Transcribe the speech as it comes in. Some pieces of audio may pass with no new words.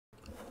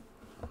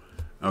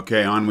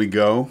Okay, on we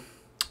go.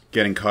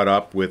 Getting caught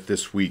up with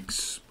this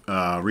week's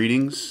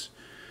readings.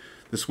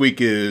 This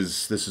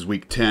is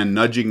week 10,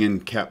 Nudging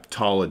in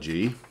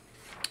Captology.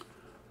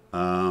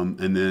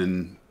 And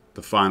then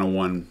the final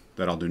one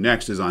that I'll do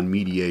next is on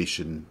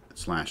mediation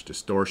 /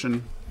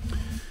 distortion.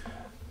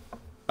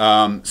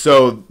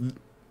 So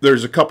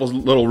there's a couple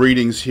little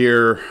readings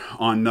here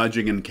on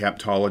nudging and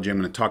captology. I'm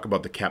going to talk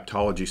about the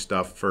captology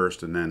stuff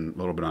first and then a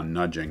little bit on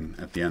nudging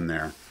at the end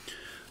there.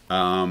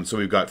 So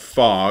we've got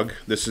Fogg.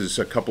 This is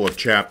a couple of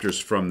chapters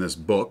from this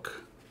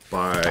book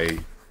by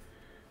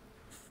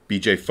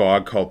B.J.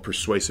 Fogg called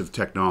Persuasive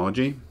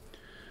Technology.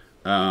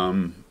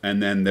 And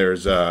then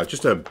there's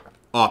just a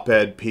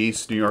op-ed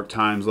piece, New York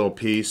Times little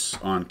piece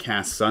on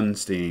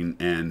Sunstein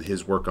and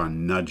his work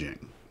on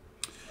nudging.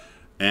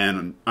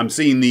 And I'm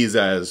seeing these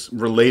as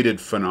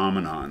related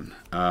phenomenon,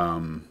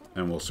 and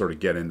we'll sort of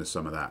get into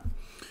some of that.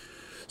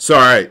 So,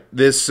 all right,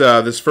 this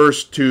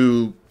first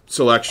two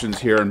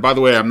selections here, and by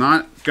the way, I'm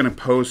not going to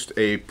post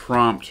a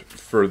prompt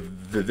for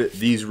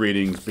these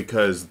readings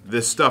because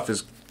this stuff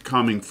is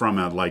coming from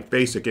a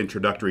basic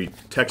introductory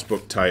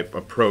textbook type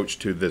approach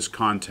to this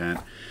content.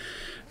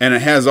 And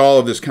it has all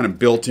of this kind of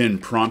built-in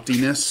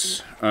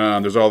promptiness.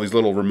 There's all these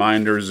little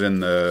reminders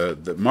in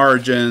the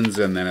margins,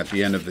 and then at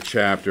the end of the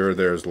chapter,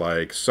 there's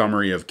like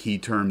summary of key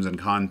terms and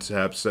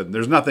concepts. And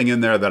there's nothing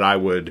in there that I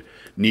would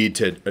need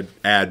to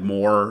add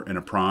more in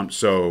a prompt.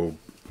 So,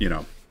 you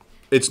know,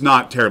 it's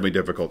not terribly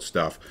difficult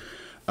stuff.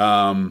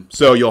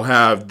 So you'll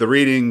have the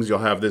readings, you'll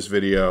have this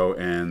video,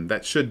 and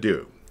that should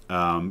do.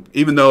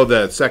 Even though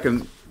the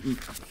second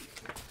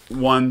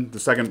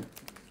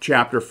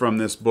chapter from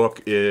this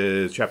book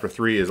is chapter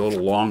 3 is a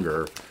little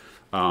longer,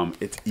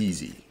 it's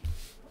easy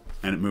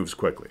and it moves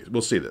quickly.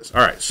 We'll see this.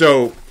 All right,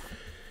 so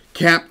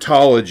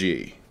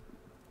Captology,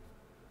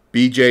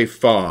 B.J.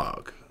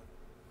 Fogg.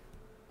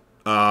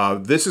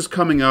 This is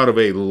coming out of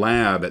a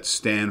lab at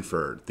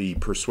Stanford, the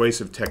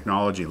Persuasive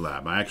Technology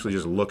Lab. I actually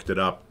just looked it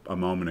up a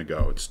moment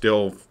ago. It's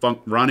still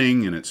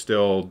running and it's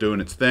still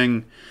doing its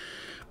thing.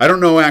 I don't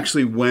know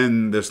actually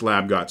when this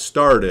lab got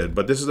started,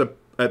 but this is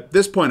at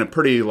this point a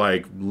pretty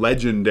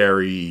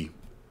legendary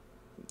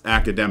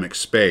academic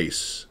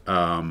space,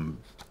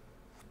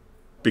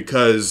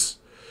 because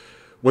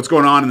what's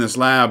going on in this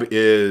lab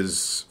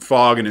is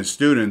Fogg and his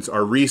students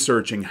are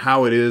researching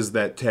how it is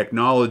that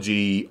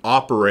technology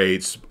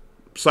operates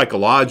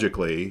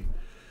psychologically,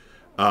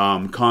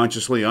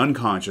 consciously,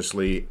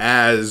 unconsciously,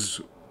 as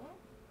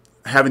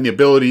having the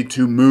ability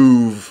to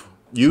move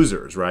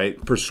users,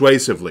 right,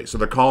 persuasively. So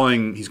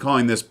he's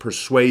calling this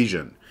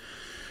persuasion.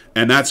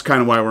 And that's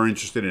kind of why we're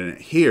interested in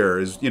it here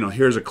is,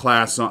 here's a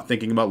class on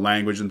thinking about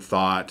language and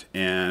thought,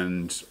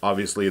 and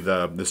obviously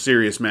the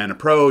serious man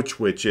approach,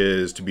 which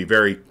is to be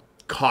very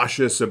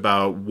cautious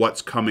about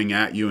what's coming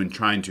at you and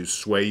trying to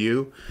sway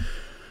you.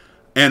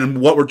 And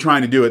what we're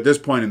trying to do at this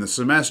point in the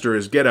semester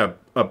is get a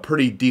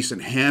pretty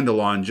decent handle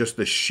on just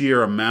the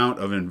sheer amount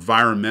of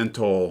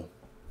environmental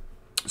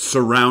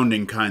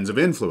surrounding kinds of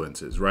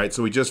influences, right?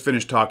 So we just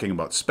finished talking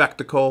about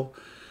spectacle.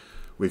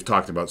 We've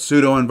talked about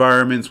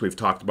pseudo-environments. We've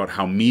talked about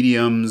how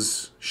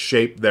mediums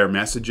shape their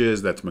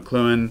messages. That's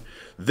McLuhan.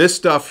 This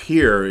stuff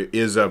here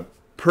is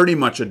pretty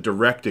much a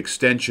direct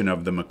extension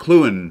of the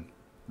McLuhan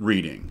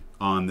reading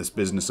on this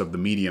business of the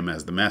medium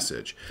as the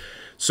message.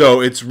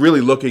 So it's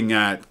really looking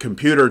at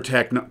computers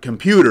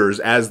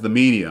as the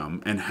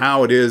medium and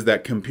how it is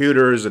that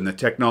computers and the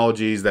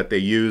technologies that they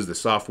use, the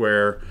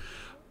software,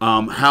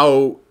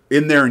 how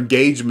in their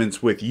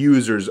engagements with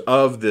users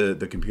of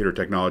the computer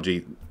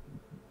technology,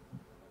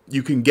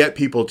 you can get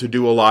people to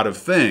do a lot of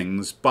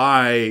things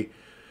by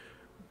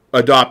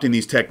adopting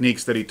these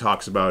techniques that he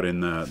talks about in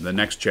the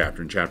next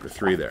chapter, in chapter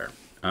 3 there.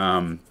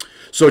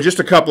 So just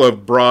a couple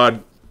of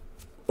broad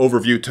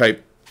overview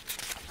type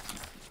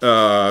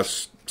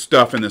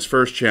stuff in this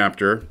first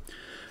chapter.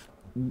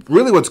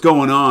 Really what's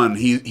going on,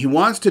 he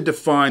wants to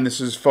define,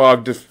 this is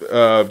Fogg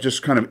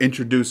just kind of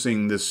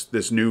introducing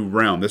this new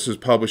realm. This was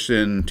published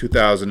in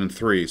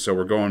 2003, so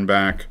we're going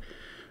back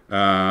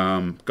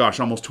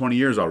almost 20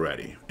 years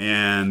already.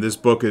 And this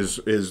book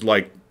is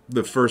like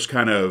the first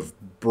kind of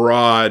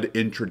broad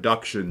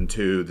introduction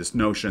to this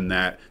notion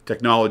that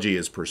technology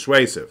is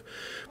persuasive.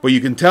 But you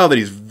can tell that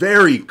he's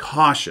very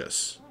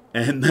cautious.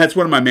 And that's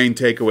one of my main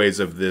takeaways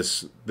of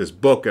this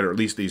book, or at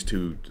least these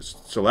two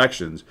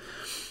selections,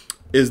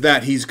 is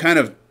that he's kind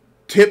of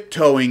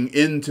tiptoeing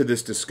into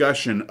this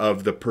discussion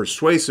of the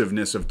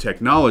persuasiveness of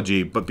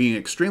technology, but being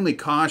extremely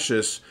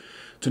cautious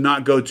to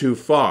not go too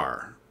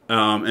far.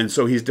 And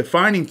so he's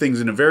defining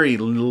things in a very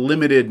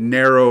limited,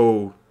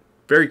 narrow,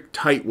 very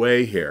tight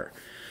way here.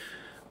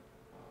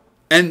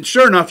 And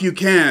sure enough, you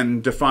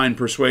can define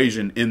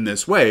persuasion in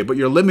this way, but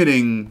you're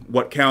limiting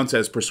what counts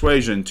as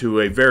persuasion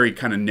to a very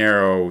kind of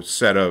narrow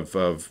set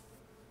of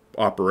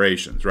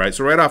operations, right?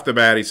 So right off the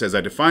bat, he says, I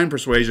define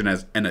persuasion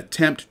as an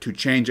attempt to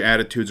change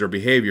attitudes or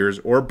behaviors,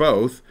 or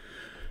both,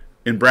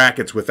 in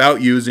brackets,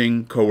 without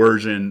using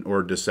coercion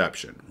or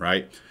deception,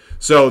 right?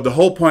 So the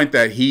whole point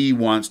that he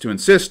wants to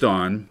insist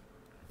on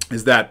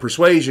is that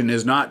persuasion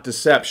is not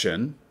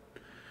deception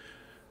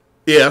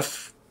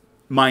if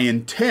my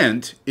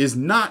intent is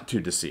not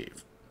to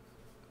deceive.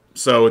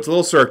 So it's a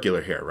little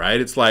circular here, right?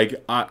 It's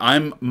like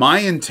my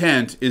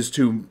intent is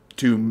to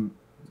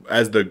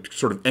as the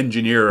sort of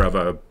engineer of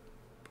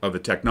a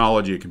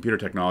technology, a computer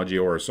technology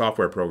or a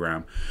software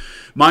program,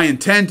 my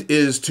intent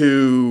is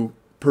to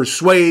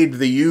persuade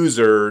the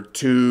user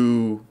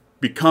to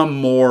become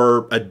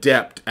more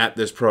adept at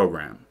this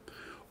program.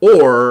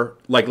 Or,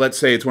 like, let's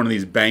say it's one of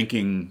these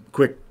banking,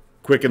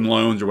 Quicken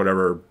Loans or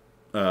whatever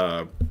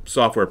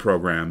software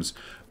programs.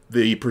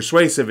 The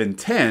persuasive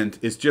intent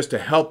is just to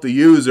help the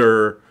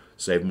user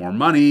save more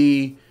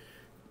money,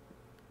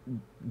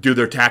 do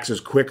their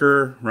taxes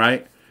quicker,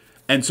 right?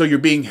 And so you're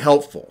being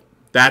helpful.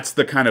 That's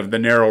the kind of the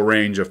narrow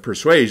range of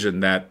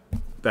persuasion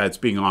that's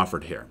being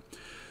offered here.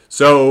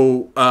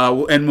 So,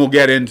 and we'll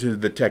get into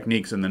the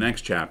techniques in the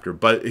next chapter,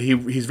 but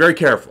he's very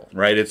careful,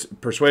 right?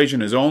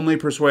 Persuasion is only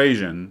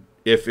persuasion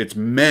if it's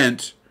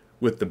meant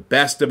with the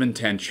best of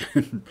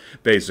intention,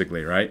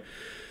 basically, right?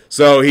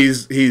 So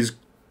he's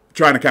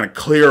trying to kind of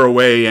clear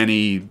away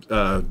any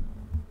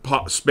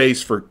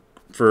space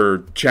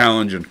for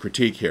challenge and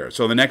critique here.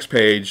 So the next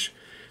page,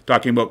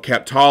 talking about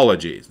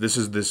captology. This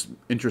is this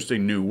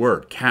interesting new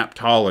word,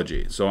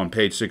 captology. So on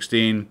page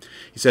 16,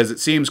 he says, it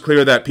seems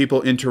clear that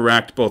people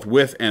interact both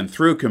with and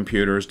through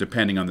computers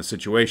depending on the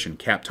situation.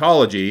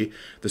 Captology,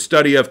 the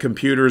study of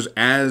computers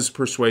as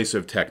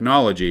persuasive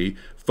technology,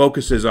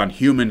 focuses on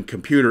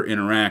human-computer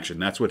interaction.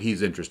 That's what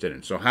he's interested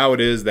in. So how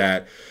it is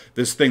that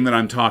this thing that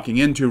I'm talking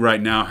into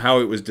right now, how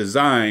it was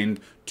designed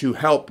to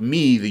help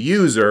me, the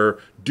user,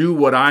 do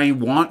what I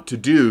want to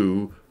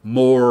do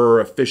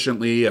more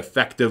efficiently,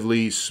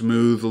 effectively,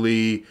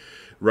 smoothly,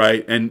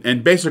 right?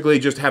 And basically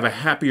just have a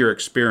happier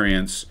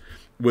experience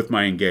with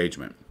my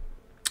engagement.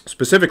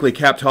 Specifically,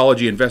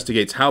 captology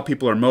investigates how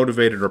people are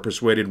motivated or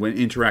persuaded when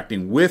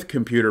interacting with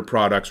computer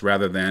products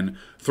rather than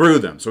through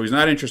them. So he's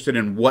not interested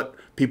in what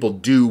people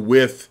do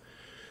with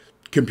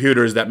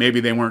computers that maybe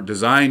they weren't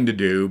designed to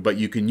do, but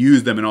you can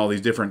use them in all these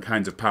different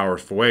kinds of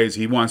powerful ways.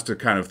 He wants to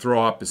kind of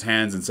throw up his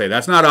hands and say,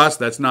 that's not us,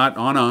 that's not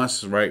on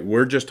us, right?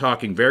 We're just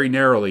talking very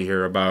narrowly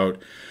here about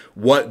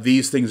what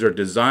these things are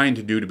designed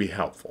to do to be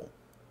helpful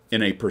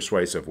in a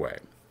persuasive way.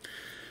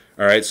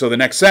 All right, so the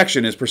next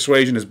section is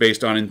persuasion is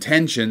based on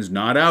intentions,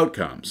 not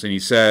outcomes. And he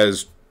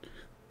says,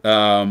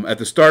 at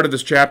the start of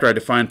this chapter, I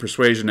define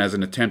persuasion as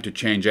an attempt to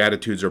change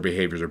attitudes or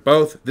behaviors or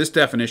both. This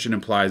definition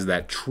implies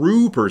that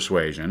true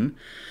persuasion,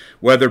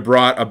 whether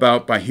brought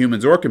about by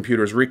humans or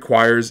computers,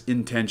 requires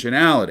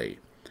intentionality.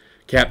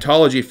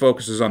 Captology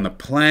focuses on the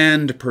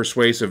planned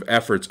persuasive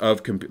efforts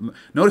of computers.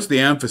 Notice the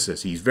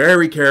emphasis. He's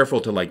very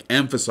careful to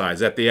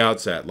emphasize at the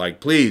outset,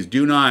 please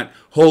do not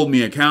hold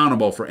me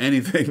accountable for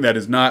anything that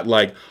is not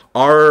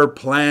our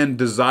planned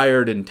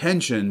desired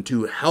intention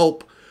to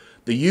help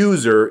the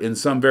user in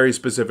some very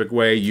specific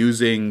way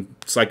using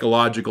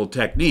psychological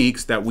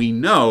techniques that we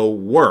know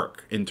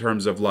work in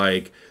terms of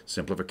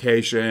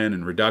simplification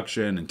and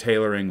reduction and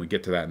tailoring. We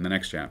get to that in the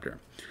next chapter.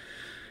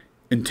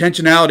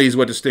 Intentionality is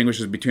what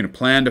distinguishes between a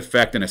planned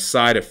effect and a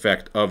side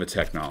effect of a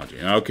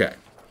technology. Okay.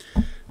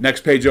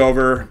 Next page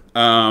over.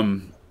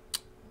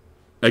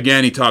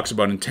 Again, he talks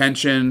about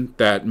intention.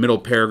 That middle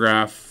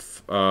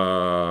paragraph,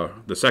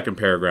 the second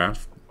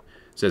paragraph,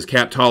 says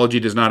captology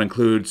does not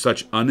include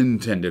such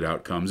unintended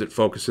outcomes. It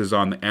focuses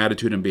on the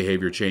attitude and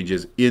behavior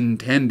changes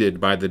intended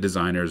by the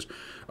designers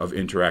of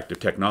interactive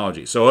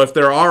technology. So if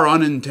there are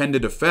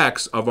unintended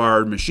effects of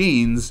our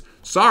machines,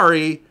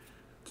 sorry,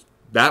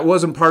 that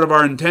wasn't part of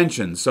our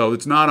intention, so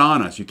it's not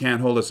on us. You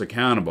can't hold us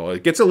accountable.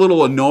 It gets a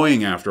little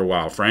annoying after a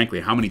while,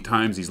 frankly, how many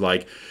times he's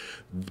like,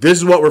 this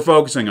is what we're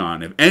focusing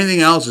on. If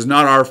anything else is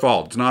not our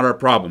fault, it's not our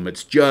problem.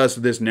 It's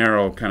just this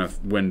narrow kind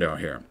of window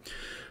here.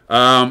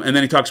 And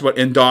then he talks about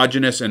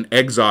endogenous and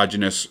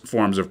exogenous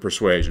forms of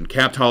persuasion.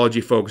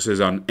 Captology focuses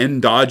on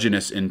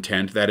endogenous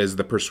intent, that is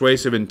the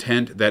persuasive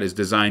intent that is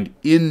designed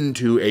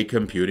into a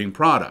computing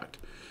product.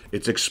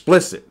 It's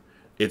explicit.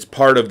 It's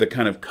part of the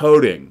kind of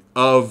coding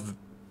of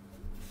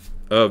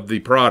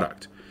the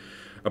product.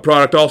 A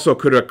product also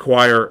could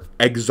acquire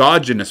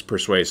exogenous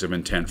persuasive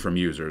intent from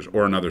users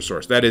or another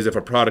source. That is, if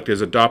a product is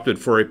adopted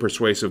for a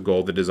persuasive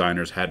goal the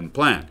designers hadn't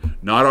planned.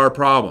 Not our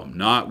problem,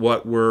 not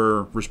what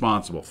we're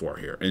responsible for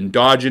here.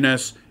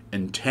 Endogenous,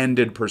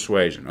 intended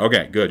persuasion.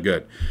 Okay, good,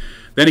 good.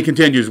 Then he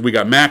continues, we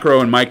got macro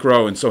and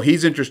micro, and so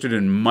he's interested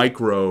in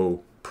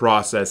micro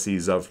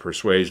processes of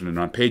persuasion. And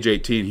on page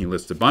 18, he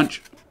lists a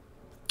bunch.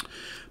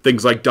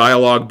 Things like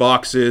dialog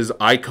boxes,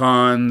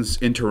 icons,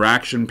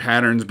 interaction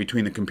patterns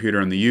between the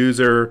computer and the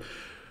user,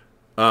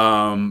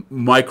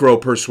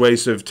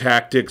 micro-persuasive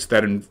tactics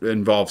that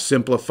involve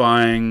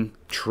simplifying,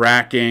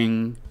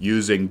 tracking,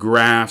 using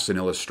graphs and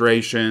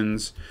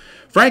illustrations.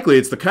 Frankly,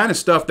 it's the kind of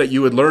stuff that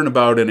you would learn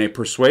about in a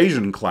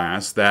persuasion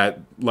class that,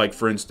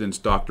 for instance,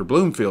 Dr.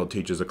 Bloomfield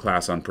teaches a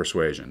class on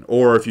persuasion.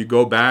 Or if you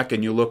go back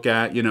and you look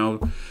at,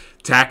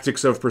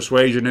 Tactics of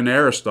Persuasion in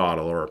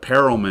Aristotle or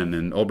Perelman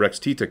and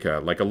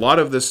Obrecht's-Titicaca. A lot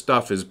of this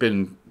stuff has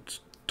been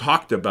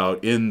talked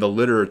about in the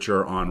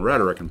literature on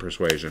rhetoric and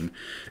persuasion.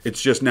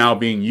 It's just now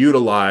being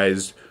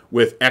utilized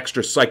with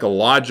extra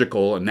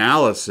psychological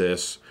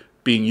analysis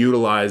being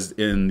utilized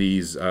in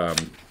these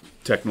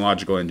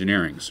technological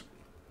engineerings.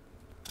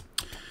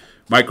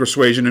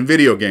 Microsuasion in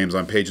video games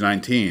on page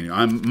 19.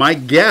 My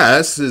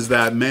guess is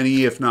that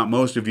many, if not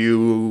most of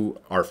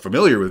you are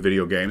familiar with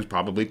video games,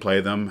 probably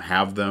play them,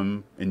 have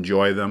them,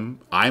 enjoy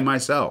them. I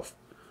myself,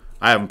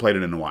 I haven't played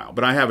it in a while,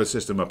 but I have a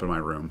system up in my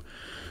room.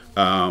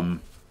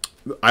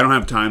 I don't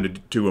have time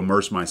to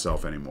immerse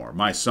myself anymore.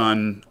 My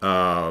son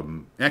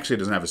actually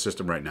doesn't have a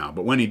system right now,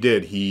 but when he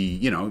did,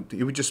 he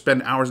would just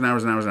spend hours and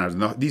hours and hours and hours.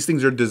 And these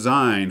things are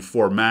designed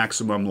for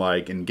maximum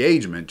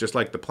engagement, just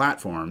like the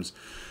platforms.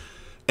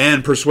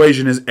 And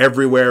persuasion is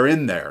everywhere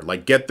in there.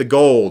 Like, get the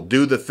gold,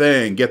 do the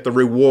thing, get the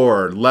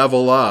reward,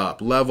 level up,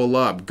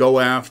 go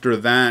after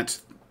that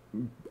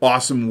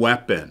awesome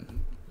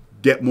weapon,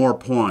 get more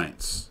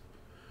points.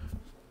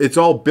 It's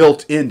all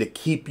built in to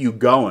keep you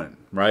going,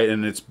 right?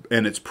 And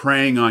it's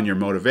preying on your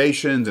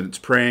motivations, and it's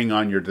preying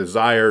on your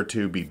desire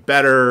to be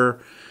better.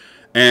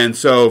 And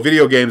so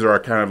video games are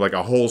kind of like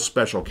a whole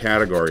special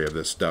category of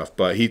this stuff,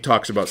 but he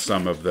talks about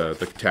some of the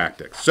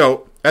tactics.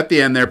 So at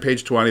the end there,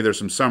 page 20, there's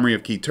some summary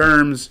of key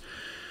terms.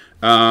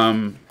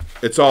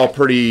 It's all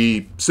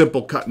pretty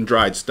simple, cut and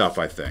dried stuff,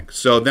 I think.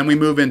 So then we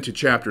move into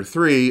chapter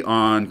 3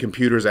 on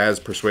computers as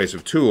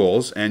persuasive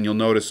tools, and you'll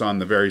notice on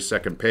the very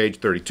second page,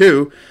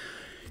 32,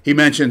 he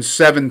mentions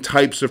 7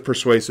 types of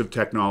persuasive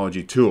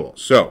technology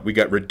tools. So we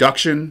got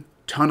reduction,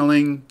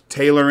 tunneling,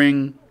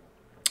 tailoring,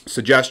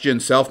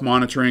 suggestion,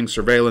 self-monitoring,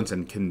 surveillance,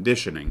 and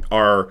conditioning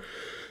are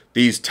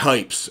these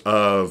types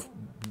of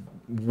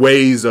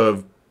ways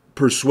of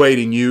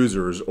persuading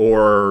users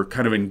or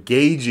kind of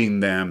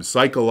engaging them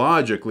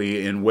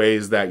psychologically in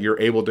ways that you're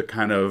able to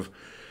kind of,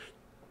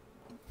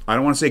 I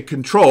don't want to say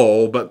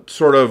control, but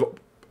sort of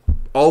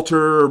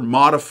alter,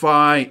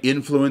 modify,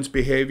 influence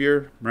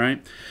behavior,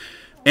 right?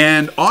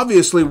 And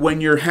obviously when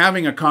you're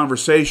having a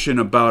conversation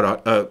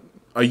about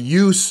a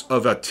use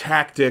of a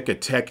tactic, a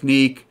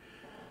technique,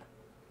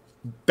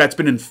 that's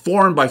been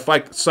informed by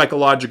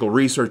psychological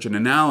research and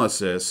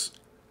analysis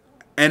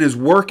and is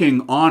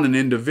working on an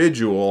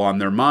individual, on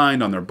their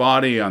mind, on their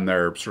body, on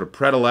their sort of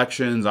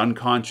predilections,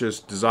 unconscious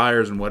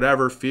desires and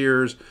whatever,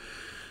 fears,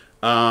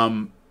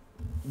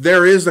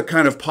 there is a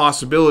kind of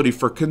possibility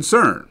for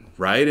concern,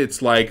 right?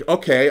 It's like,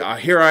 okay,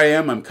 here I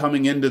am, I'm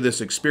coming into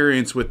this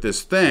experience with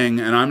this thing,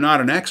 and I'm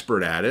not an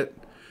expert at it,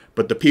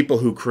 but the people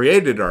who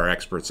created it are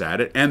experts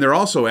at it, and they're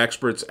also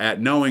experts at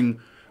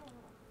knowing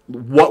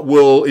what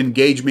will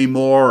engage me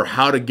more, or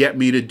how to get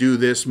me to do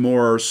this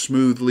more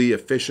smoothly,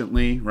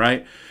 efficiently,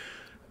 right?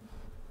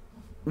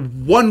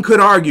 One could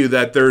argue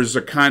that there's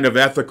a kind of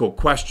ethical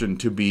question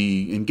to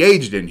be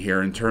engaged in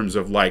here in terms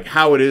of like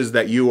how it is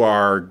that you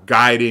are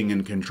guiding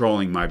and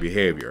controlling my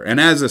behavior. And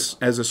as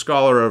a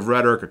scholar of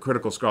rhetoric, a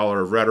critical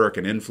scholar of rhetoric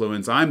and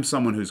influence, I'm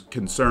someone who's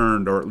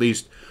concerned, or at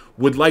least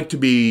would like to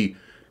be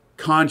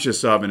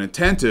conscious of and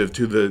attentive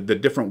to the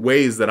different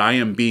ways that I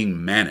am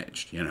being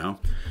managed, you know?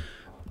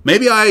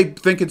 Maybe I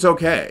think it's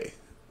okay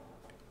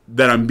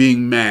that I'm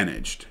being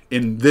managed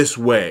in this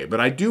way, but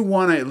I do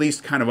want to at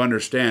least kind of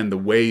understand the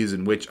ways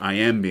in which I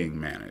am being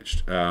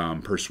managed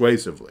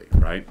persuasively,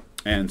 right?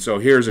 And so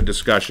here's a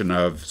discussion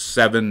of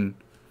 7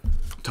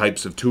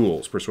 types of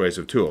tools,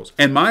 persuasive tools.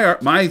 And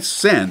my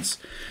sense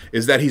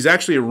is that he's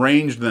actually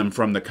arranged them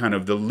from the kind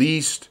of the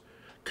least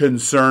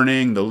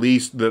concerning,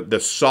 the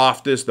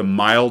softest, the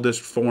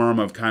mildest form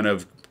of kind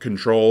of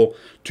control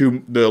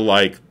to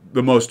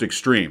the most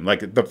extreme.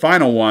 Like the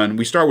final one,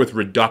 we start with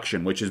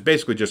reduction, which is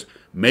basically just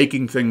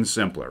making things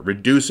simpler,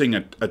 reducing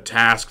a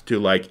task to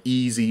like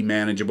easy,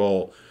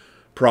 manageable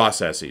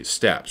processes,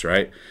 steps,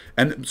 right?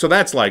 And so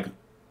that's like,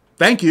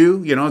 thank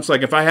you. You know, it's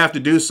like if I have to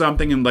do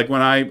something, and like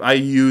when I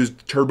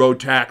used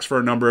TurboTax for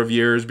a number of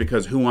years,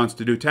 because who wants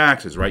to do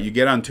taxes, right? You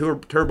get on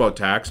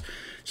TurboTax,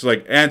 it's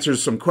like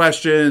answers some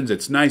questions,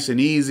 it's nice and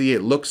easy,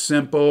 it looks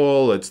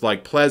simple, it's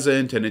like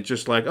pleasant, and it's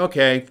just like,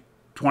 okay,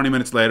 20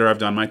 minutes later, I've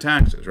done my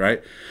taxes,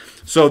 right?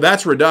 So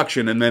that's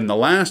reduction. And then the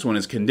last one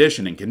is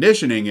conditioning.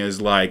 Conditioning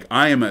is like,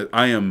 I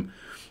am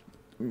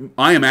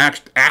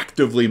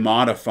actively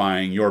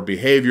modifying your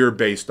behavior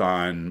based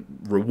on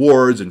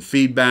rewards and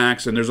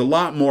feedbacks. And there's a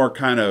lot more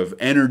kind of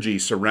energy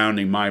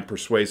surrounding my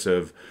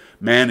persuasive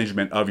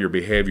management of your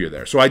behavior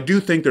there. So I do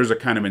think there's a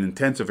kind of an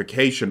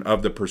intensification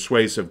of the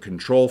persuasive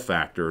control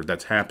factor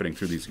that's happening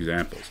through these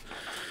examples.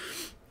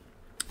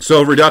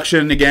 So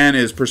reduction, again,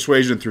 is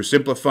persuasion through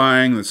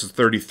simplifying. This is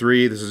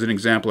 33. This is an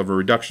example of a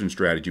reduction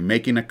strategy,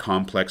 making a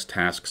complex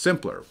task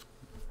simpler.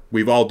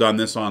 We've all done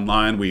this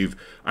online. We've,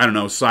 I don't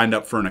know, signed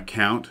up for an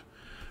account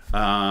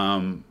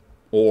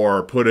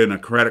or put in a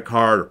credit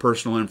card or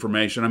personal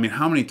information. I mean,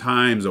 how many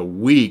times a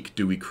week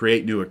do we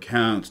create new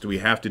accounts? Do we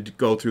have to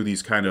go through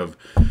these kind of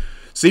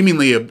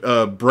seemingly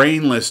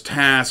brainless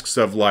tasks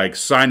of like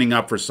signing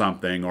up for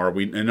something, or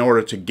in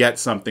order to get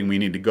something, we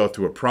need to go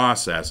through a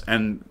process?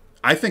 And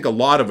I think a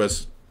lot of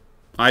us,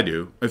 I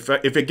do, if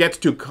it gets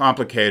too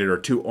complicated or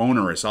too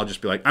onerous, I'll just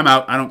be like, I'm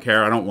out, I don't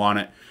care, I don't want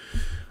it.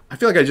 I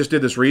feel like I just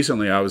did this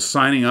recently. I was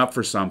signing up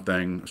for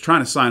something. I was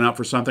trying to sign up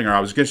for something, or I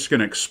was just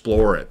going to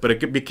explore it. But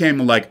it became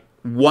like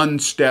one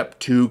step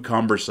too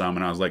cumbersome.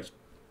 And I was like,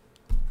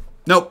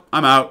 nope,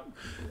 I'm out.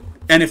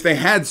 And if they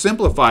had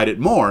simplified it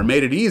more and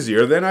made it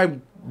easier, then I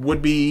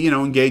would be,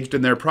 engaged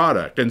in their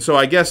product. And so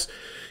I guess,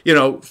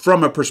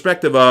 from a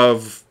perspective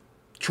of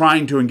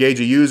trying to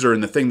engage a user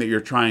in the thing that you're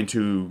trying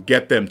to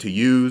get them to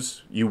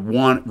use, you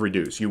want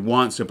reduce, you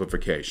want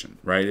simplification,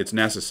 right? It's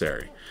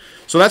necessary.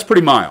 So that's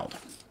pretty mild.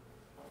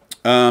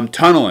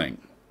 Tunneling.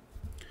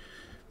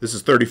 This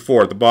is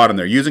 34 at the bottom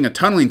there. Using a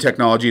tunneling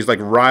technology is like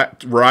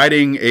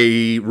riding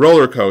a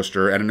roller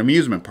coaster at an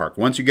amusement park.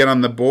 Once you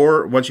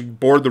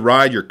board the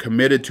ride, you're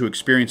committed to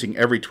experiencing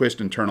every twist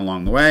and turn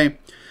along the way.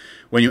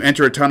 When you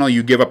enter a tunnel,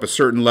 you give up a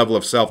certain level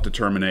of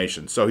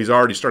self-determination. So he's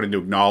already starting to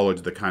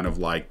acknowledge the kind of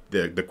like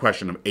the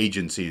question of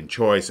agency and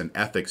choice and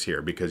ethics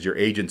here, because your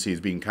agency is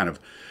being kind of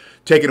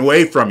taken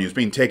away from you. It's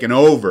being taken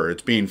over.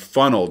 It's being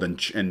funneled and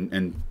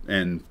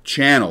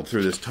channeled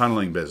through this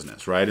tunneling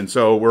business, right? And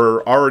so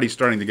we're already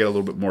starting to get a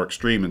little bit more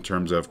extreme in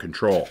terms of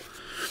control.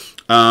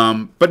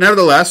 But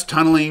nevertheless,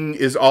 tunneling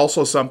is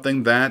also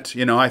something that,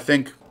 I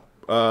think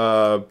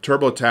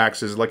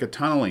TurboTax is like a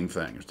tunneling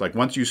thing. It's like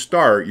once you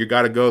start, you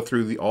got to go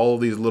through all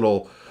of these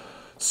little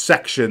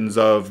sections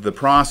of the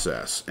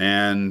process,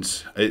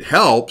 and it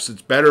helps.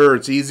 It's better,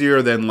 it's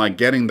easier than like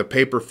getting the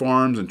paper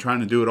forms and trying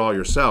to do it all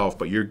yourself,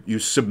 but you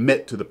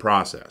submit to the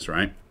process,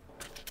 right?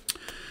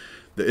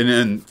 And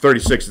in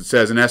 36 it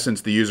says, in essence,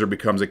 the user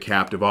becomes a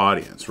captive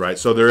audience, right?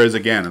 So there is,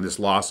 again, this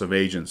loss of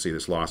agency,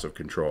 this loss of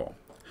control.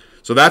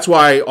 So that's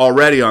why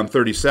already on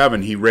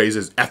 37 he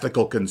raises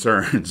ethical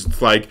concerns.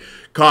 It's like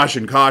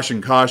caution,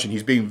 caution, caution.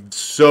 He's being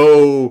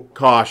so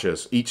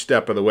cautious each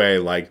step of the way,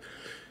 like,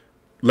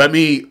 let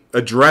me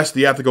address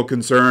the ethical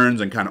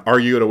concerns and kind of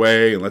argue it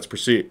away, and let's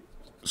proceed.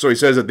 So he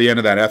says at the end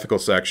of that ethical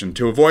section,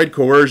 to avoid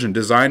coercion,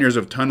 designers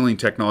of tunneling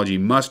technology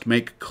must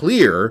make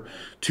clear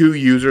to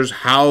users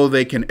how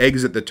they can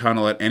exit the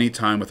tunnel at any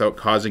time without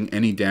causing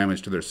any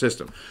damage to their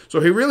system.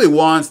 So he really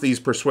wants these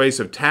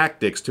persuasive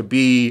tactics to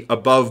be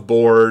above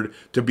board,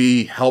 to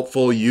be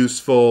helpful,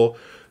 useful.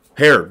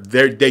 Here,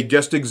 they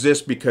just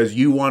exist because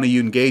you want to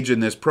engage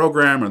in this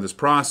program or this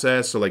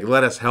process, so like,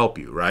 let us help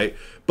you, right?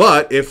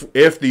 But if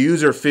the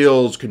user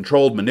feels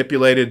controlled,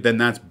 manipulated, then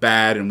that's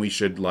bad, and we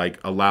should like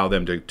allow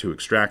them to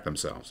extract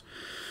themselves.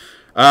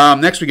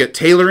 Next we get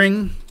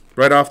tailoring.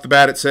 Right off the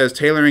bat it says,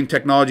 tailoring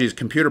technology is a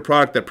computer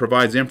product that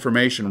provides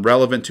information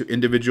relevant to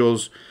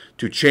individuals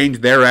to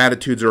change their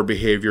attitudes or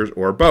behaviors,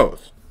 or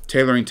both.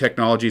 Tailoring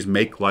technologies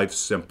make life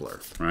simpler,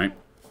 right?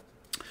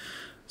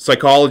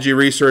 Psychology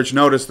research,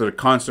 notice the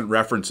constant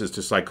references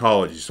to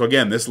psychology. So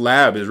again, this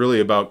lab is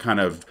really about kind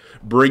of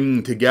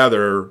bringing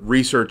together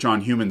research on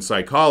human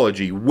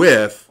psychology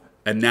with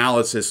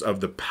analysis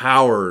of the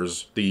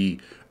powers, the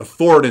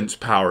affordance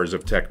powers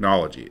of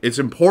technology. It's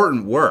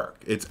important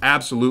work. It's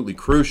absolutely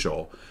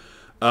crucial.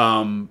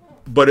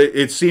 But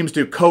it seems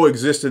to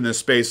coexist in this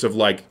space of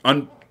like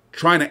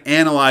trying to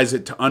analyze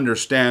it to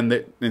understand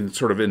it in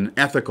sort of an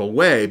ethical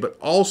way, but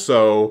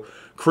also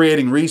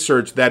creating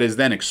research that is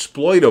then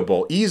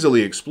exploitable,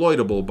 easily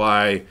exploitable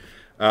by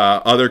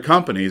other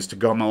companies to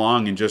come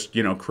along and just,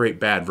 create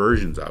bad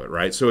versions of it,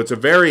 right? So it's a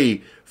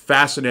very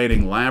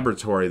fascinating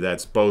laboratory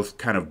that's both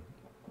kind of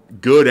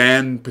good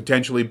and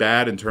potentially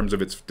bad in terms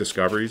of its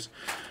discoveries.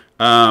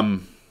 So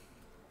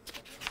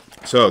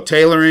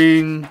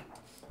tailoring,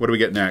 what do we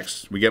get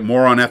next? We get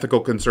more on ethical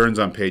concerns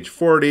on page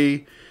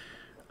 40.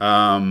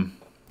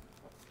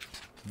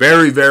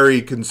 Very,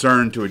 very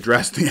concerned to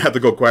address the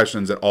ethical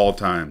questions at all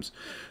times.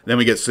 Then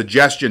we get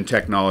suggestion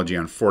technology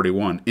on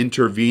 41,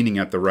 intervening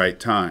at the right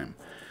time.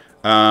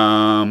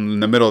 In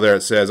the middle there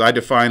it says, I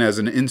define as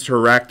an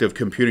interactive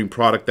computing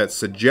product that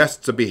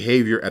suggests a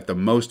behavior at the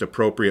most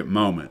appropriate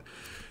moment.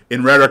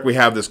 In rhetoric, we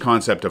have this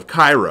concept of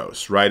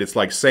kairos, right? It's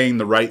like saying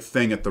the right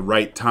thing at the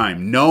right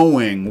time,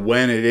 knowing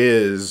when it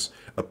is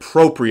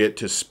appropriate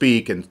to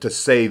speak and to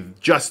say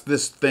just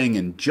this thing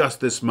in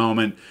just this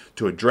moment,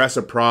 to address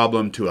a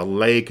problem, to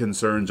allay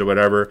concerns or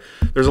whatever.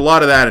 There's a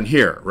lot of that in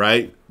here,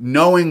 right?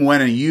 Knowing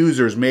when a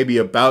user is maybe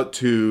about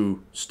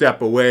to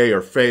step away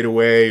or fade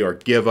away or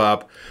give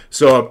up.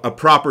 So a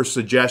proper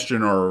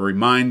suggestion or a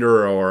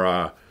reminder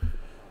or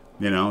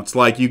it's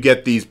like you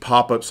get these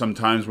pop-ups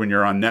sometimes when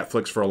you're on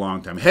Netflix for a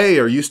long time. Hey,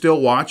 are you still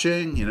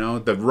watching?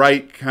 The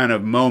right kind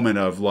of moment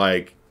of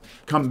like,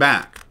 come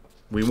back.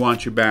 We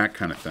want you back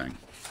kind of thing.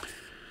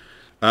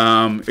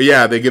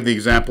 Yeah, they give the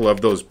example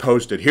of those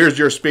posted. Here's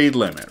your speed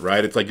limit,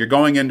 right? It's like you're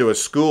going into a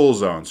school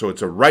zone, so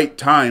it's a right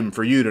time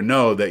for you to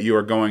know that you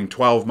are going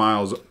 12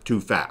 miles too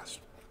fast.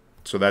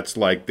 So that's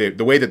like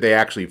the way that they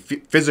actually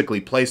physically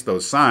place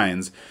those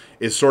signs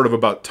is sort of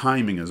about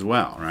timing as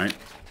well, right?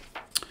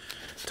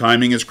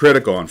 Timing is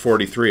critical. On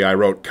 43, I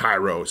wrote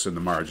kairos in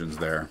the margins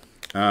there.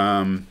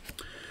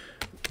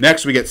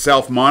 Next, we get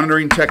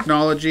self-monitoring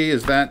technology.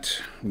 Is that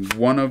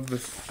one of the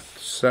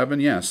 7?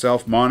 Yeah,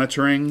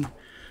 self-monitoring.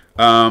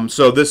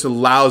 So this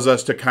allows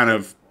us to kind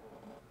of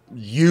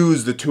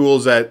use the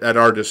tools at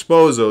our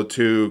disposal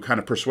to kind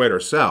of persuade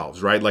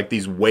ourselves, right? Like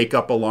these wake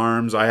up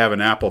alarms. I have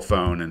an Apple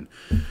phone, and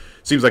it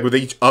seems like with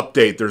each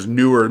update, there's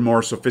newer,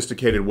 more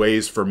sophisticated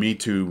ways for me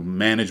to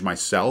manage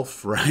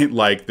myself, right?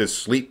 Like this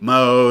sleep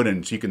mode,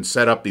 and so you can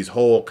set up these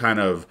whole kind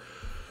of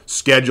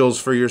schedules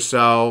for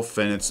yourself,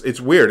 and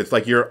it's weird. It's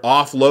like you're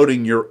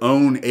offloading your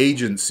own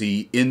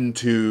agency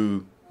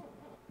into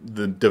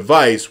the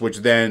device, which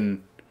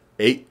then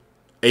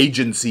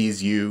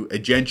agencies you,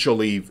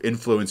 agentially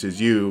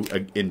influences you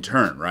in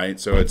turn, right?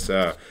 So it's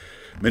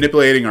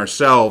manipulating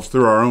ourselves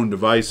through our own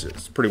devices.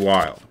 It's pretty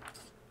wild.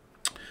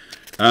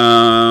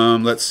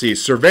 Let's see.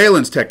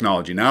 Surveillance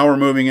technology. Now we're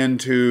moving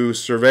into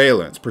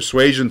surveillance.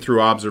 Persuasion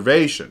through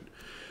observation.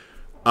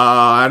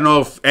 I don't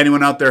know if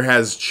anyone out there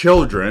has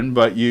children,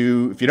 but if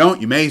you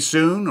don't, you may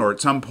soon or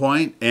at some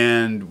point.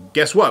 And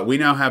guess what? We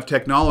now have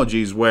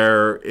technologies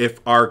where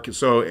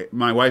so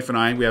my wife and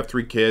I, we have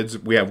 3 kids.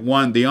 We have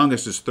one, the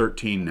youngest is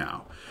 13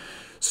 now.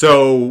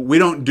 So we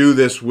don't do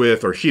this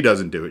with, or she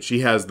doesn't do it. She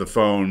has the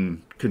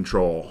phone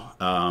control.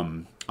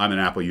 I'm an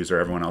Apple user.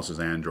 Everyone else is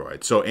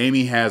Android. So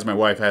my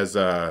wife has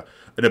an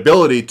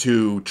ability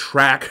to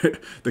track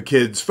the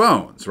kids'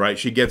 phones, right?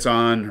 She gets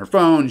on her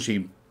phone,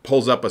 she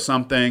pulls up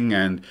something,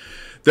 and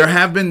there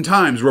have been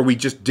times where we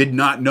just did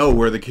not know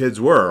where the kids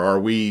were, or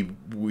we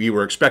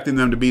were expecting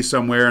them to be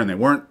somewhere and they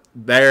weren't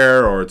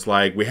there, or it's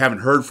like we haven't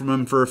heard from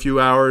them for a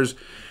few hours.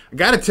 I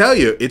gotta tell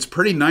you, it's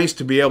pretty nice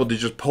to be able to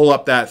just pull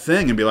up that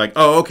thing and be like,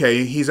 oh,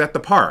 okay, he's at the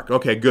park.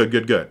 Okay,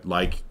 good.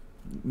 Like,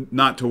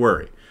 not to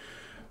worry.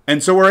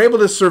 And so we're able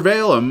to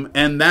surveil him,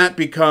 and that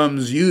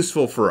becomes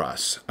useful for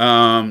us.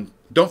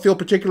 Don't feel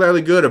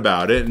particularly good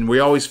about it, and we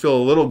always feel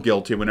a little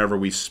guilty whenever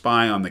we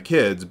spy on the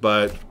kids,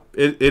 but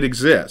it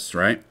exists,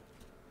 right?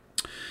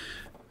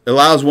 It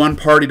allows one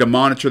party to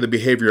monitor the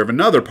behavior of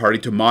another party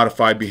to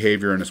modify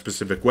behavior in a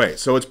specific way.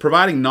 So it's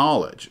providing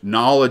knowledge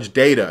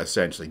data,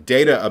 essentially.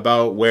 Data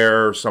about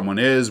where someone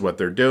is, what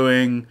they're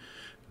doing.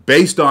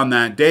 Based on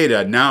that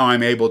data, now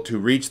I'm able to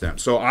reach them.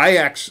 So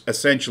I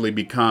essentially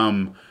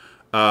become,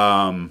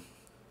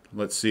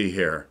 let's see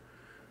here.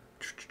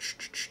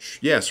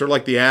 Yeah, sort of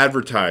like the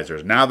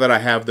advertisers. Now that I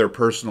have their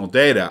personal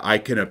data, I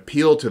can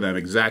appeal to them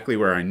exactly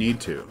where I need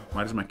to.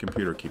 Why does my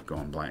computer keep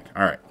going blank?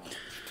 All right.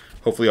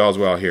 Hopefully all's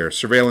well here.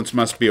 Surveillance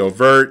must be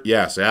overt.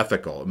 Yes,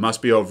 ethical. It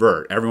must be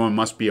overt. Everyone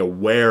must be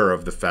aware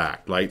of the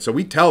fact. Like, so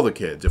we tell the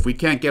kids, if we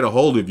can't get a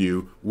hold of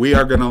you, we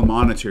are going to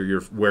monitor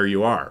where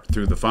you are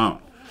through the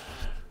phone.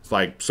 It's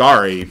like,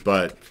 sorry,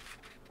 but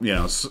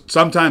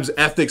sometimes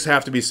ethics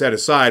have to be set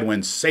aside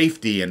when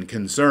safety and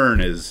concern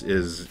is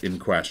in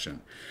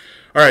question.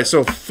 All right,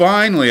 so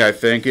finally, I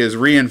think, is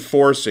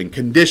reinforcing.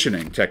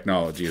 Conditioning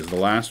technology is the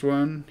last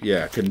one.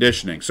 Yeah,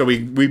 conditioning. So we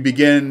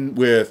begin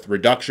with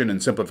reduction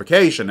and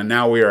simplification, and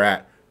now we are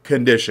at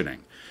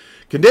conditioning.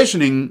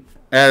 Conditioning,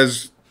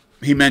 as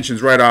he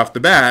mentions right off the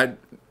bat,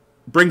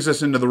 brings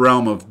us into the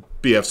realm of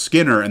B.F.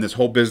 Skinner and this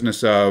whole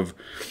business of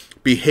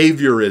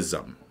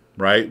behaviorism,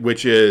 right?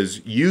 Which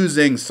is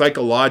using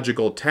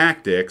psychological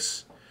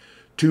tactics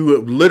to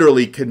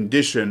literally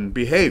condition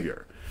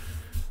behavior.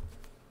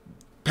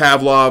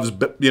 Pavlov's,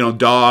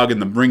 dog and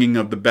the ringing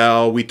of the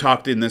bell. We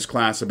talked in this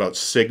class about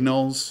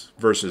signals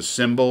versus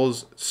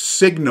symbols.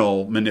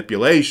 Signal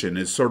manipulation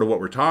is sort of what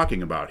we're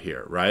talking about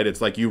here, right?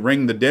 It's like you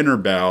ring the dinner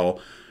bell.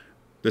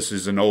 This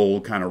is an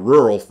old kind of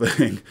rural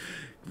thing.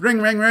 Ring,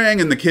 ring, ring,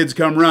 and the kids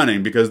come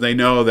running because they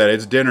know that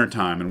it's dinner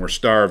time and we're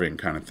starving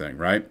kind of thing,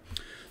 right?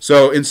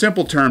 So in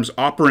simple terms,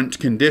 operant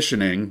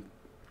conditioning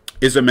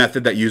is a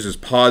method that uses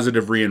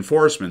positive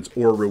reinforcements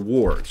or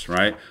rewards,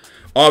 right?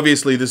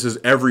 Obviously, this is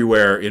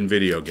everywhere in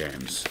video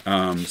games.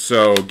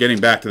 So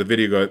getting back to the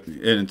video,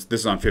 and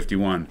this is on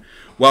 51.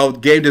 While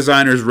game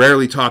designers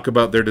rarely talk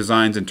about their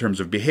designs in terms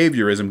of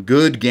behaviorism,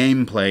 good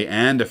gameplay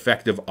and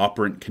effective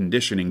operant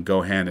conditioning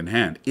go hand in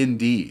hand.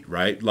 Indeed,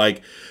 right?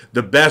 Like,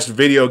 the best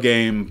video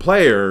game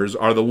players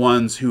are the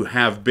ones who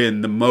have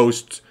been the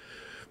most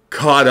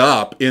caught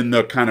up in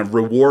the kind of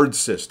reward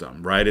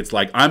system, right? It's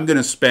like, I'm going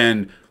to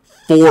spend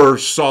 4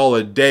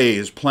 solid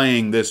days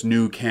playing this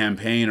new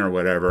campaign or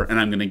whatever, and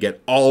I'm going to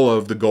get all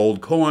of the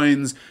gold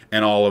coins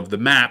and all of the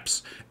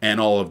maps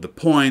and all of the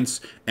points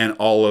and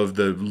all of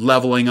the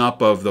leveling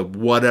up of the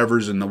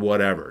whatevers and the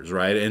whatevers,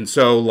 right? And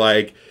so,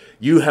 like,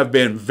 you have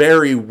been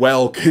very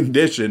well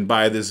conditioned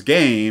by this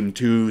game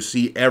to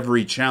see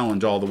every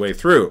challenge all the way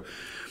through.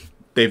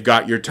 They've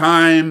got your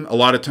time. A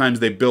lot of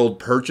times they build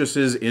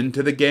purchases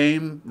into the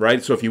game,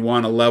 right? So if you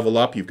want to level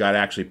up, you've got to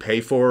actually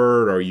pay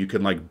for it, or you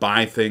can like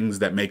buy things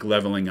that make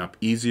leveling up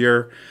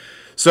easier.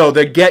 So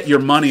they get your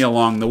money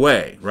along the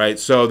way, right?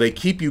 So they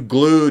keep you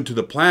glued to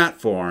the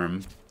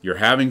platform. You're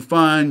having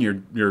fun.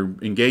 You're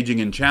engaging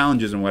in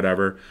challenges and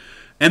whatever.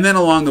 And then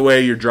along the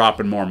way, you're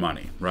dropping more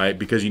money, right?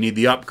 Because you need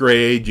the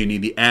upgrade, you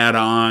need the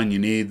add-on, you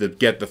need to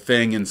get the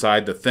thing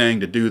inside the thing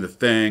to do the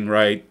thing,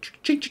 right?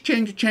 Ching, ching,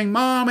 ching, ching,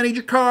 Mom, I need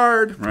your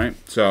card, right?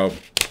 So,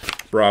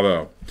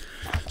 bravo.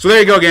 So there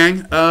you go,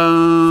 gang.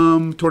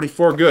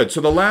 24, good.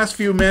 So the last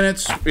few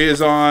minutes is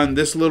on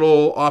this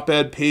little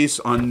op-ed piece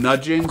on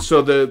nudging.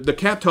 So the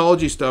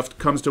Captology stuff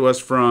comes to us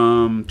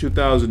from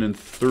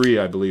 2003,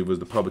 I believe, was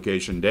the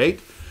publication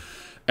date.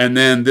 And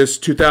then this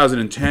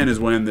 2010 is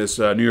when this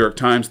New York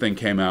Times thing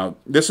came out.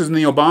 This is in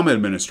the Obama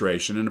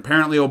administration. And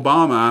apparently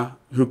Obama,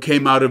 who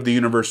came out of the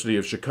University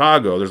of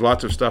Chicago, there's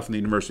lots of stuff in the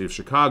University of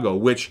Chicago,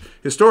 which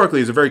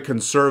historically is a very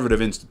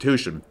conservative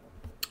institution.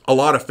 A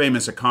lot of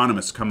famous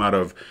economists come out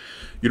of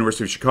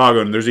University of Chicago,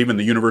 and there's even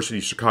the University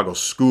of Chicago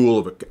School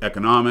of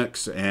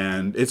Economics,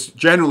 and it's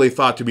generally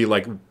thought to be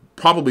like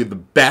probably the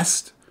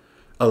best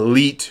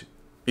elite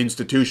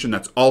institution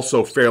that's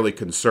also fairly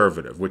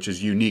conservative, which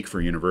is unique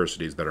for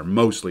universities that are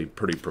mostly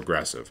pretty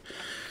progressive.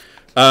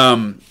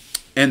 And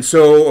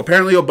so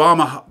apparently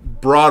Obama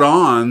brought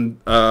on,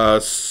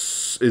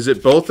 is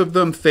it both of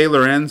them,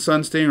 Thaler and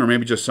Sunstein, or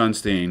maybe just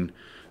Sunstein,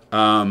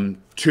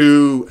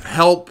 to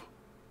help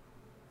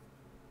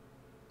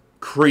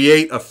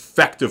create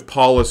effective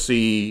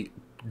policy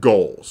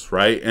goals,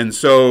 right? And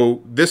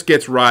so this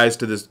gives rise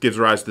to this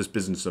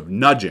business of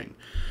nudging.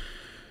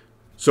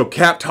 So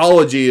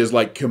Captology is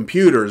like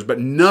computers, but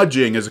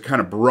nudging is a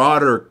kind of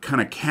broader, kind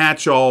of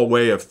catch-all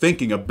way of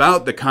thinking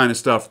about the kind of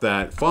stuff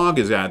that Fogg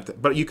is at.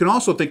 But you can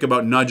also think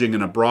about nudging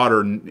in a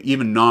broader,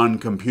 even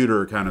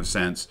non-computer kind of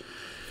sense.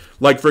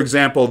 Like, for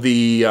example,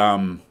 the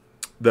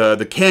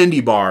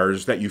candy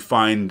bars that you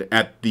find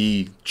at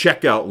the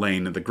checkout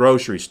lane at the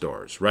grocery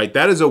stores, right?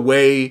 That is a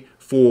way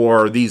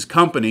for these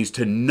companies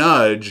to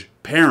nudge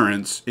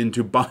parents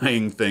into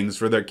buying things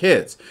for their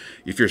kids.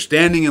 If you're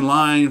standing in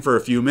line for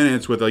a few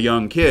minutes with a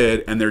young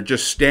kid and they're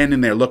just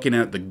standing there looking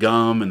at the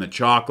gum and the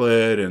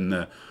chocolate and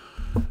they're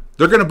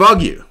going to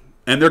bug you,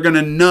 and they're going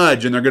to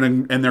nudge, and they're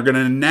going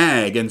to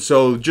nag. And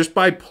so just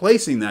by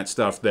placing that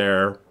stuff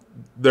there,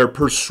 they're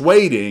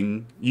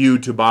persuading you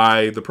to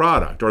buy the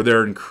product, or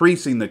they're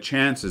increasing the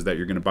chances that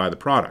you're going to buy the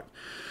product.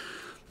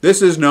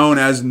 This is known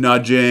as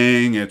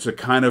nudging. It's a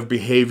kind of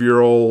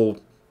behavioral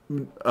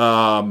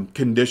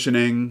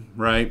conditioning,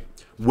 right?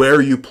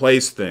 Where you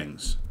place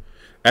things.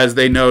 As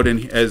they note,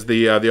 as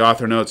the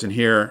author notes in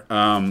here,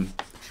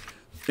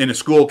 in a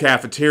school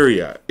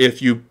cafeteria,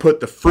 if you put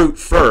the fruit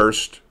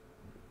first,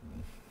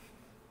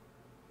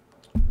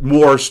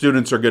 more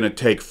students are going to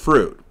take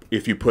fruit.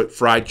 If you put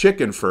fried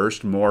chicken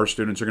first, more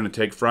students are going to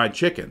take fried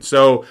chicken.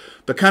 So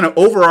the kind of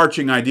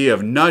overarching idea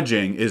of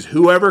nudging is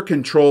whoever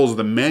controls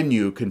the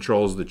menu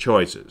controls the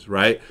choices,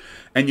 right?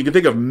 And you can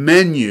think of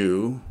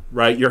menu,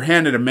 right? You're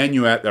handed a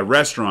menu at a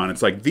restaurant.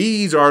 It's like,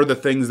 these are the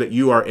things that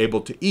you are able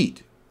to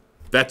eat.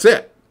 That's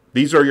it.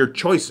 These are your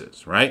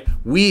choices, right?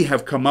 We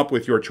have come up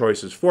with your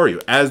choices for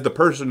you. As the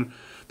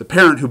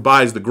parent who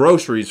buys the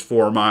groceries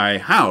for my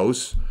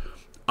house,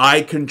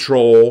 I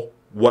control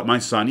what my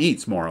son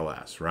eats, more or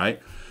less,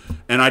 right?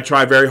 And I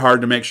try very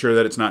hard to make sure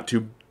that it's not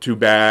too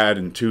bad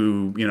and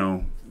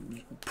too,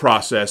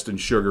 processed and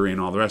sugary and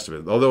all the rest of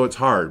it. Although it's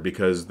hard,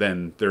 because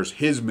then there's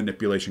his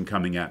manipulation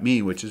coming at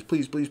me, which is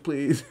please, please,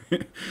 please.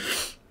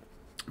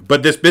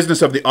 But this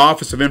business of the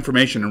Office of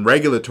Information and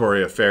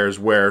Regulatory Affairs,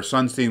 where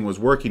Sunstein was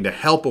working to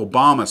help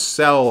Obama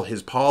sell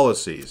his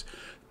policies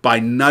by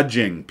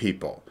nudging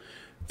people,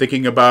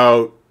 thinking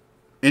about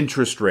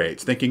interest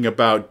rates, thinking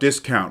about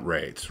discount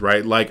rates,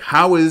 right? Like,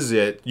 how is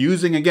it,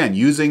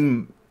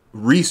 using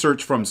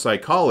research from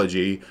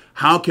psychology,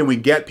 how can we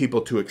get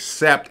people to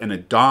accept and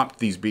adopt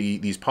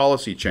these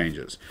policy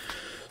changes?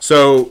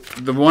 So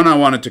the one I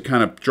wanted to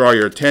kind of draw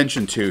your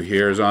attention to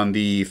here is on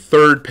the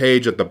third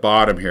page at the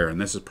bottom here, and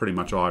this is pretty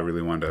much all I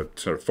really wanted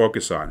to sort of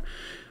focus on.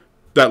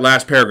 That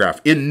last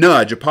paragraph. In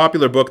Nudge, a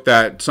popular book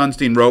that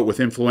Sunstein wrote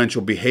with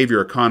influential behavior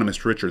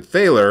economist Richard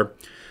Thaler,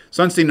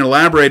 Sunstein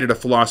elaborated a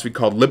philosophy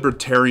called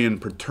libertarian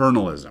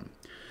paternalism.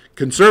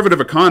 Conservative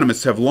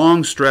economists have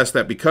long stressed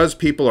that because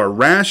people are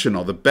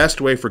rational, the best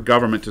way for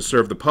government to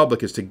serve the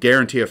public is to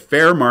guarantee a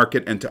fair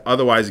market and to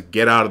otherwise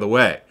get out of the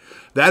way.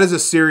 That is a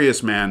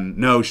serious man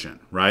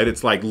notion, right?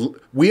 It's like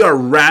we are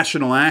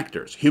rational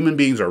actors. Human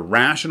beings are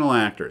rational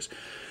actors.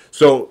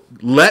 So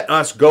let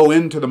us go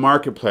into the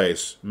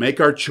marketplace,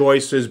 make our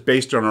choices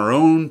based on our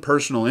own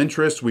personal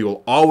interests. We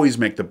will always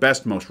make the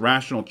best, most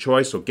rational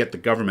choice, so get the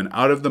government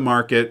out of the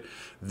market.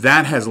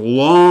 That has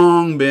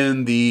long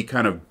been the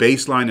kind of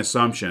baseline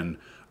assumption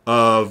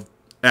of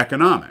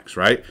economics,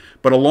 right?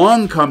 But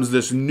along comes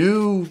this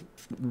new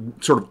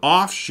sort of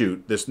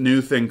offshoot, this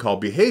new thing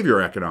called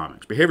behavioral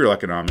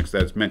economics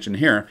that's mentioned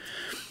here.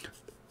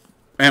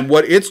 And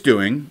what it's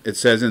doing, it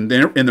says, in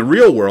the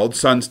real world,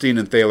 Sunstein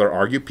and Thaler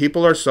argue,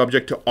 people are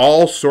subject to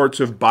all sorts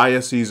of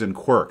biases and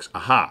quirks.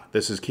 Aha,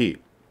 this is key.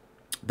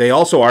 They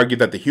also argue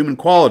that the human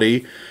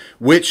quality,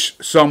 which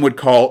some would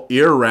call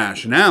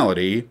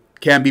irrationality,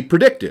 can be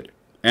predicted.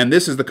 And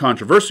this is the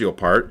controversial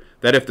part,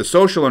 that if the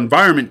social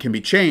environment can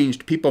be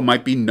changed, people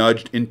might be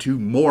nudged into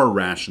more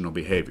rational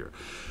behavior.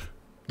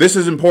 This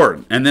is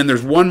important. And then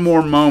there's one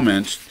more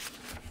moment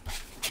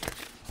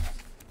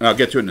I'll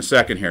get to it in a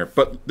second here.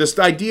 But this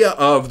idea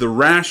of the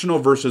rational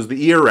versus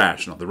the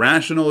irrational. The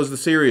rational is the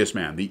serious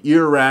man. The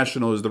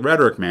irrational is the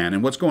rhetoric man.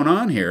 And what's going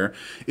on here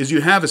is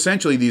you have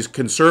essentially these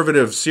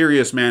conservative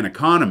serious man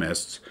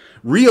economists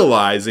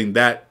realizing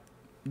that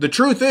the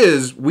truth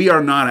is we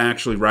are not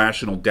actually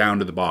rational down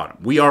to the bottom.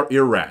 We are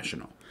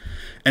irrational.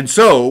 And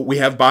so we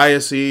have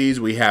biases,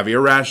 we have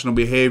irrational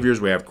behaviors,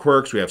 we have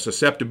quirks, we have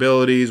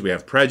susceptibilities, we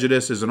have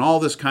prejudices, and all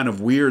this kind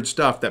of weird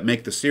stuff that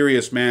make the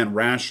serious man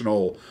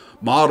rational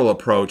model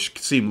approach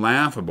seem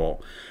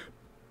laughable.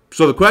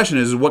 So the question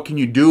is, what can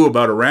you do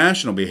about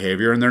irrational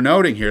behavior? And they're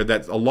noting here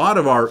that a lot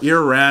of our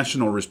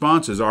irrational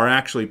responses are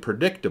actually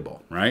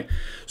predictable, right?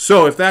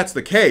 So if that's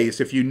the case,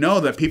 if you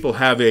know that people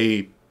have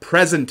a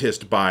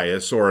presentist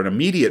bias or an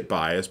immediate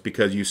bias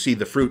because you see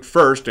the fruit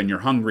first and you're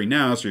hungry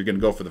now, so you're going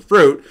to go for the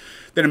fruit,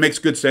 then it makes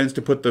good sense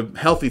to put the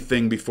healthy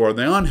thing before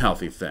the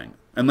unhealthy thing.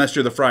 Unless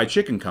you're the fried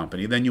chicken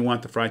company, then you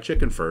want the fried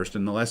chicken first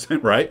and the less,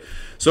 right?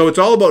 So it's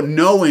all about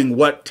knowing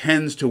what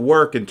tends to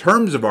work in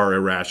terms of our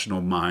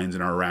irrational minds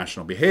and our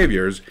irrational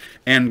behaviors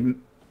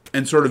and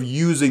sort of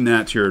using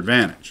that to your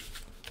advantage.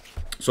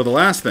 So the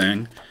last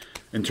thing,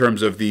 in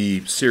terms of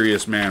the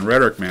serious man,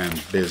 rhetoric man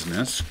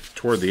business,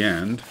 toward the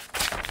end,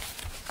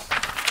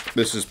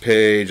 this is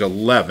page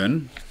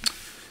 11,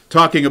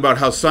 talking about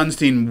how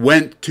Sunstein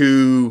went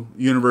to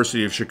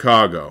University of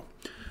Chicago.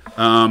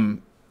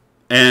 And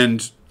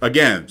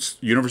again,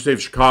 University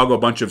of Chicago, a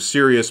bunch of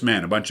serious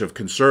men, a bunch of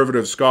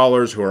conservative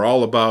scholars who are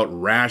all about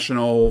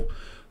rational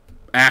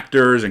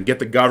actors and get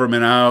the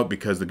government out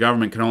because the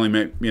government can only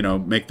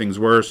make things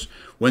worse.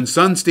 When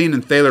Sunstein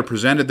and Thaler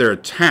presented their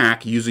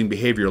attack using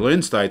behavioral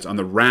insights on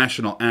the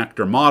rational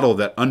actor model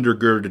that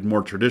undergirded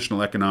more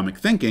traditional economic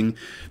thinking,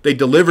 they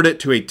delivered it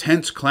to a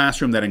tense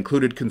classroom that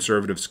included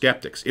conservative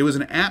skeptics. It was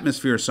an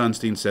atmosphere,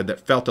 Sunstein said,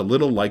 that felt a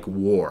little like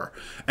war.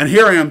 And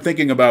here I am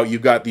thinking about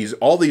you've got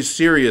all these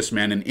serious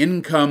men, and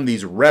in come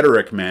these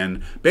rhetoric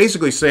men,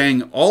 basically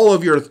saying all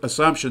of your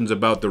assumptions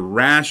about the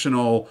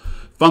rational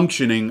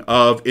functioning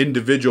of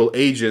individual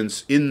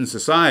agents in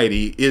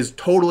society is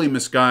totally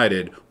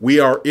misguided. We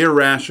are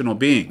irrational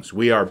beings.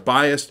 We are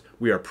biased.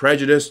 We are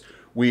prejudiced.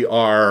 We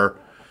are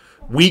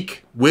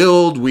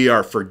weak-willed. We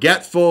are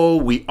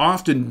forgetful. We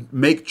often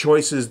make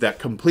choices that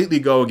completely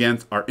go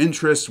against our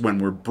interests. When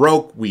we're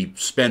broke, we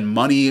spend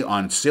money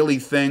on silly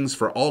things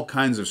for all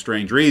kinds of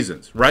strange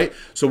reasons, right?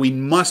 So we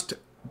must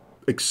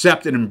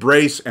accept and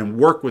embrace and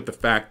work with the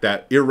fact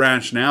that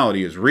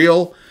irrationality is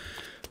real,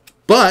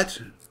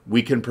 but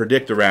we can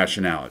predict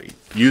irrationality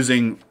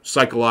using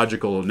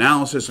psychological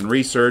analysis and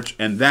research,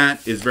 and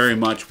that is very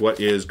much what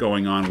is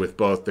going on with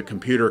both the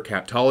computer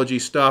Captology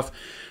stuff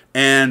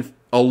and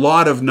a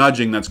lot of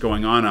nudging that's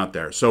going on out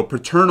there. So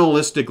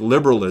paternalistic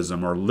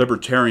liberalism or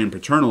libertarian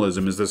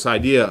paternalism is this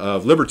idea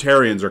of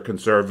libertarians are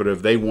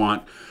conservative. They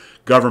want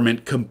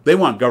government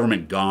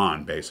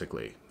gone,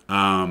 basically.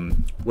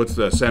 What's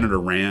the Senator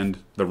Rand,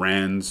 the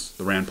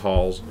Rand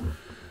Pauls?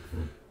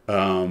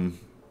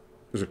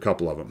 There's a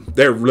couple of them.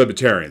 They're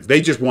libertarians.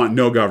 They just want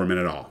no government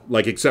at all.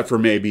 Like, except for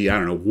maybe, I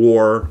don't know,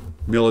 war,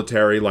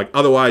 military. Like,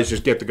 otherwise,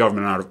 just get the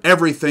government out of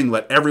everything.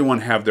 Let everyone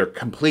have their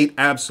complete,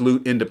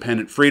 absolute,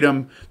 independent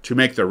freedom to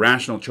make their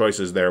rational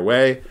choices their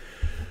way.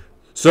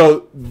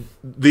 So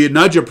the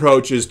nudge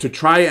approach is to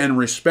try and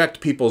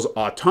respect people's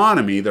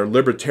autonomy, their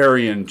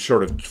libertarian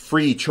sort of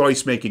free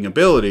choice-making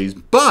abilities.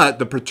 But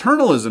the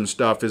paternalism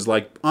stuff is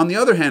like, on the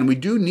other hand, we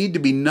do need to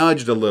be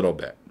nudged a little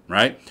bit,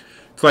 right?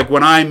 It's like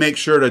when I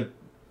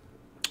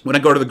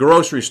go to the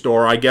grocery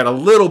store, I get a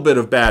little bit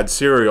of bad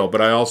cereal,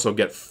 but I also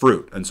get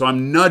fruit. And so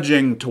I'm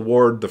nudging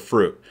toward the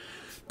fruit.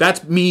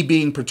 That's me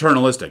being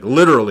paternalistic,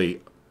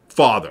 literally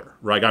father,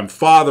 right? I'm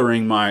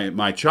fathering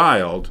my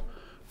child,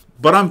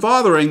 but I'm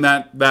fathering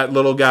that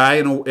little guy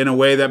in a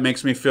way that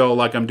makes me feel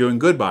like I'm doing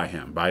good by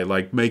him, by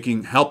like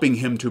helping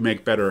him to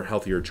make better,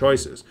 healthier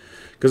choices.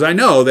 Because I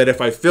know that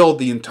if I filled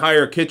the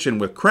entire kitchen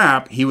with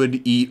crap, he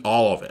would eat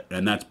all of it,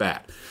 and that's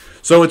bad.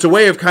 So it's a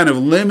way of kind of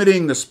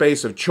limiting the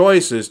space of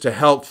choices to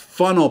help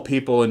funnel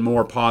people in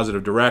more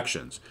positive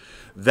directions.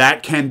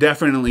 That can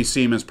definitely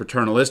seem as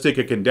paternalistic.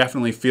 It can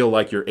definitely feel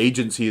like your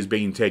agency is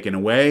being taken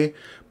away.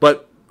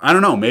 But I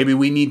don't know, maybe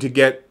we need to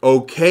get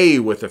okay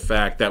with the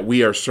fact that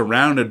we are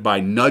surrounded by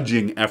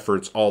nudging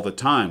efforts all the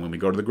time when we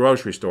go to the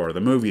grocery store,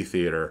 the movie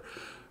theater,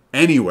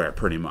 anywhere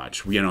pretty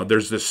much.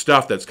 There's this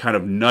stuff that's kind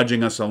of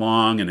nudging us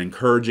along and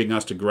encouraging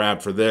us to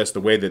grab for this.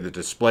 The way that they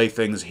display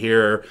things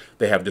here,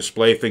 they have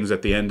display things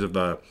at the end of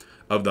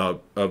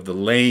the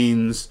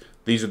lanes.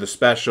 These are the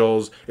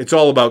specials. It's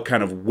all about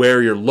kind of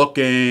where you're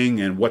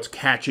looking and what's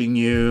catching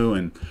you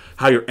and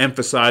how you're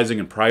emphasizing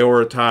and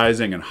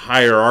prioritizing and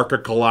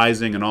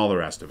hierarchicalizing and all the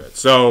rest of it.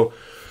 So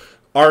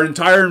our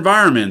entire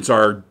environments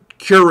are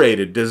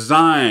curated,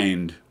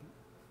 designed,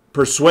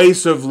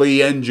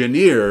 persuasively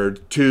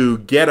engineered to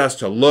get us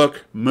to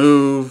look,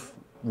 move,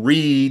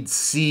 read,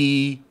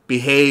 see,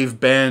 behave,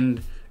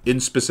 bend in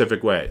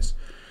specific ways.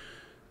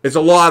 It's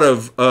a lot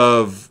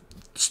of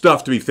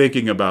stuff to be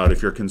thinking about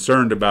if you're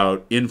concerned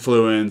about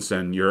influence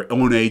and your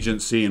own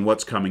agency and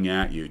what's coming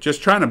at you.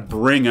 Just trying to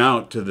bring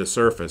out to the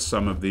surface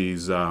some of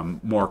these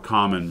more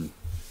common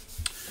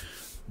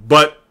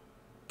but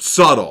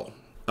subtle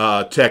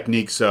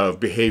techniques of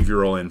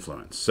behavioral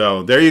influence.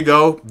 So there you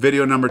go.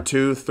 Video number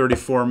 2,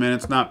 34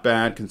 minutes. Not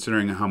bad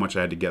considering how much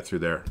I had to get through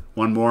there.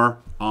 One more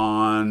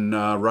on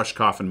Rush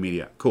Coffin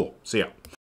Media. Cool. See ya.